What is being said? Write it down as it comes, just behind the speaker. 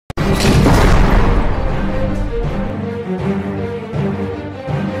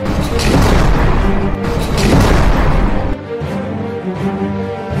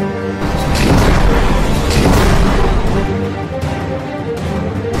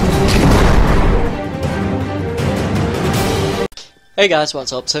Hey guys,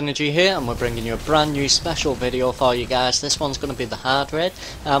 what's up? Synergy here, and we're bringing you a brand new special video for you guys. This one's going to be the hard raid,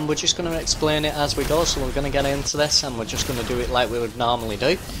 and we're just going to explain it as we go, so we're going to get into this and we're just going to do it like we would normally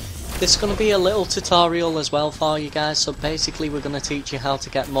do. This is going to be a little tutorial as well for you guys, so basically we're going to teach you how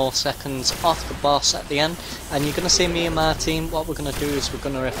to get more seconds off the boss at the end, and you're going to see me and my team. What we're going to do is we're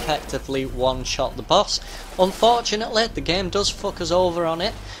going to effectively one-shot the boss. Unfortunately, the game does fuck us over on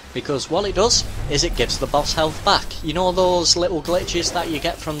it, because what it does is it gives the boss health back. You know those little glitches that you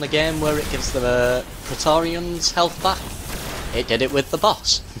get from the game where it gives the Pretorians health back? It did it with the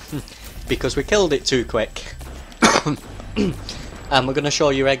boss, because we killed it too quick. And we're going to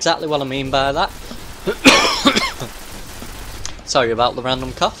show you exactly what I mean by that. Sorry about the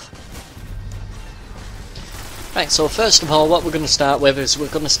random cough. Right, so first of all, what we're going to start with is we're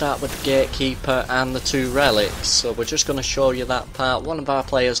going to start with the Gatekeeper and the 2 relics. So we're just going to show you that part. One of our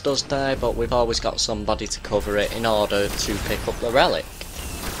players does die, but we've always got somebody to cover it in order to pick up the relic.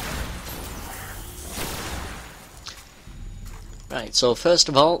 Right, so first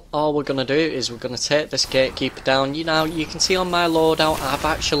of all we're going to do is we're going to take this Gatekeeper down. You know, you can see on my loadout, I've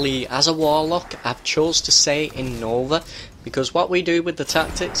actually, as a Warlock, I've chose to say in Nova, because what we do with the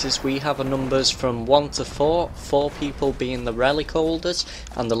tactics is we have a numbers from 1 to 4, 4 people being the relic holders,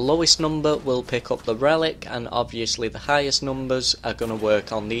 and the lowest number will pick up the relic, and obviously the highest numbers are going to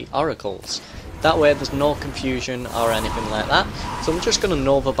work on the oracles. That way there's no confusion or anything like that. So I'm just going to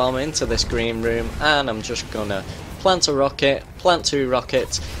Nova Bomb into this green room, and I'm just going to plant a rocket, plant 2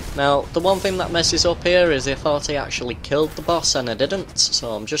 rockets. Now, the one thing that messes up here is I thought I actually killed the boss and I didn't, so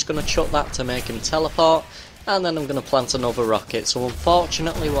I'm just going to chuck that to make him teleport, and then I'm going to plant another rocket. So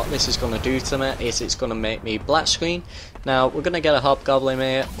unfortunately what this is going to do to me is it's going to make me black screen. Now, we're going to get a Hobgoblin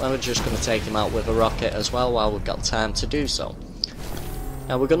here, and we're just going to take him out with a rocket as well while we've got time to do so.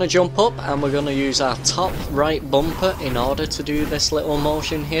 Now we're going to jump up and we're going to use our top right bumper in order to do this little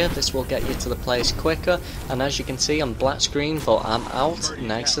motion here. This will get you to the place quicker, and as you can see I'm black screen, but I'm out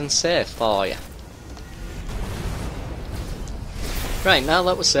nice and safe for you. Right, now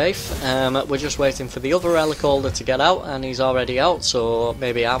that we're safe, we're just waiting for the other relic holder to get out, and he's already out, so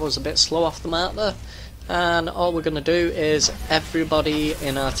maybe I was a bit slow off the mark there. And all we're going to do is everybody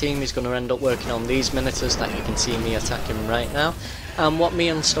in our team is going to end up working on these minotaurs that you can see me attacking right now. And what me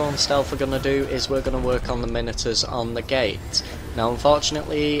and Stone Stealth are going to do is we're going to work on the minotaurs on the gate. Now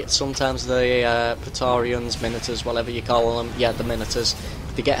unfortunately sometimes the Pretorians, minotaurs, whatever you call them, yeah, the minotaurs,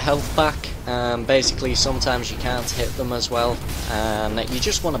 they get health back, and basically sometimes you can't hit them as well, and you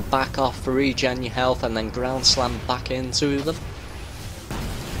just want to back off, regen your health, and then ground slam back into them.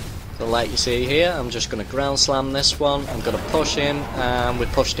 So like you see here, I'm just going to ground slam this one, I'm going to push him, and we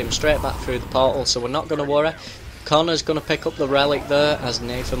pushed him straight back through the portal, so we're not going to worry. Connor's going to pick up the relic there as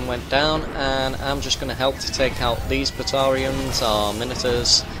Nathan went down, and I'm just going to help to take out these Pretorians, or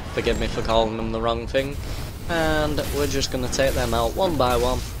Minotaurs, forgive me for calling them the wrong thing, and we're just going to take them out one by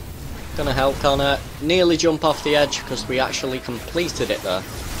one. Going to help Connor nearly jump off the edge because we actually completed it there.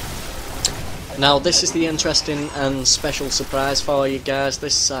 Now this is the interesting and special surprise for you guys.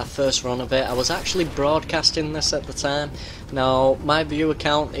 This is our first run of it. I was actually broadcasting this at the time. Now my view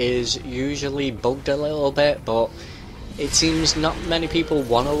account is usually bugged a little bit, but it seems not many people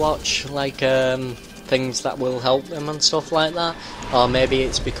want to watch like things that will help them and stuff like that, or maybe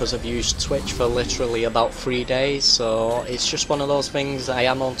it's because I've used Twitch for literally about 3 days, so it's just one of those things. I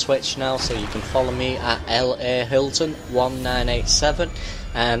am on Twitch now, so you can follow me at LAHilton1987.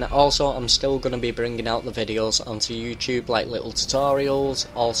 And also I'm still going to be bringing out the videos onto YouTube, like little tutorials,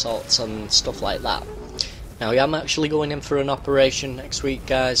 all sorts and stuff like that. Now I'm actually going in for an operation next week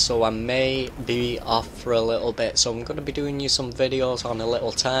guys, so I may be off for a little bit, so I'm going to be doing you some videos on a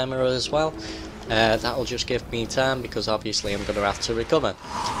little timer as well. That'll just give me time because obviously I'm going to have to recover.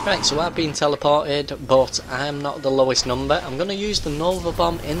 Right, so I've been teleported, but I'm not the lowest number. I'm going to use the Nova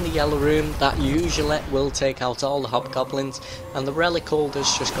Bomb in the yellow room. That usually will take out all the Hobgoblins, and the relic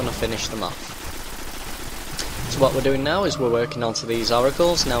holder's just going to finish them off. So what we're doing now is we're working onto these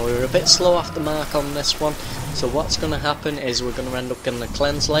oracles. Now we're a bit slow off the mark on this one, so what's going to happen is we're going to end up getting a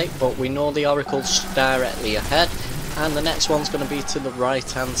cleanse lake, but we know the oracle's directly ahead, and the next one's going to be to the right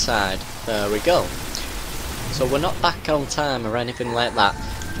hand side. There we go. So we're not back on time or anything like that.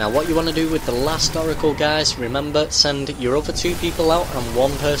 Now what you want to do with the last oracle guys, remember, send your other 2 people out and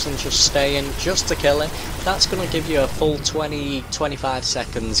 1 person just stay in just to kill it. That's going to give you a full 20-25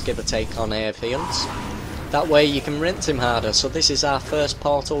 seconds give or take on Atheons. That way you can rinse him harder. So this is our first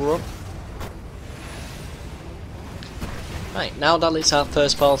portal run. Right, now that it's our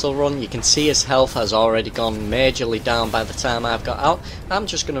first portal run, you can see his health has already gone majorly down by the time I've got out. I'm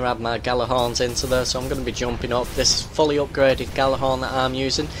just going to add my Galahorns into there, so I'm going to be jumping up. This is fully upgraded Galahorn that I'm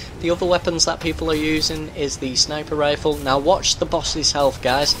using. The other weapons that people are using is the sniper rifle. Now watch the boss's health,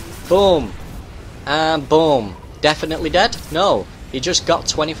 guys. Boom! And boom! Definitely dead? No, he just got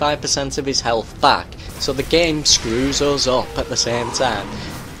 25% of his health back. So the game screws us up at the same time.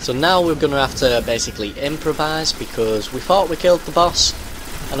 So now we're going to have to basically improvise, because we thought we killed the boss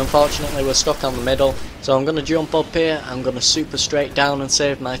and unfortunately we're stuck on the middle. So I'm going to jump up here, I'm going to super straight down and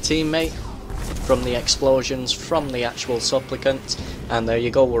save my teammate from the explosions from the actual supplicant, and there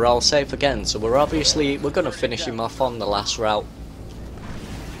you go, we're all safe again. So we're going to finish him off on the last route.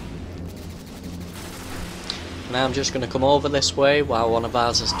 Now I'm just going to come over this way while one of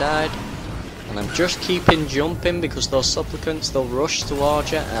ours has died. And I'm just keeping jumping because those supplicants, they'll rush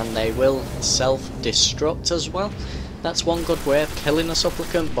towards you and they will self-destruct as well. That's one good way of killing a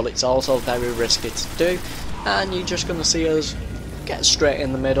supplicant, but it's also very risky to do. And you're just going to see us get straight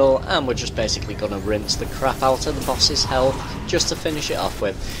in the middle, and we're just basically going to rinse the crap out of the boss's health just to finish it off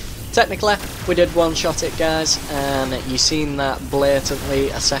with. Technically, we did one-shot it, guys, and you seen that blatantly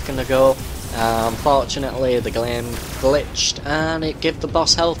a second ago. Unfortunately the game glitched and it gave the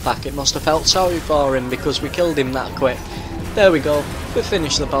boss health back. It must have felt sorry for him because we killed him that quick. There we go, we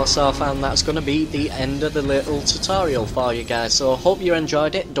finished the boss off, and that's going to be the end of the little tutorial for you guys. So I hope you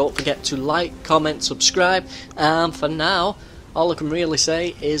enjoyed it. Don't forget to like, comment, subscribe, and for now all I can really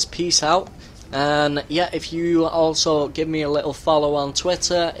say is peace out. And yeah, if you also give me a little follow on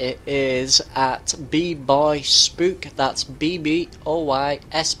Twitter, it is at bboyspook. That's BBOYSPOOK.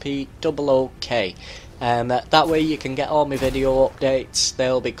 That way you can get all my video updates.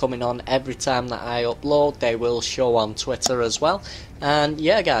 They'll be coming on every time that I upload. They will show on Twitter as well. And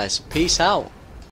yeah guys, peace out.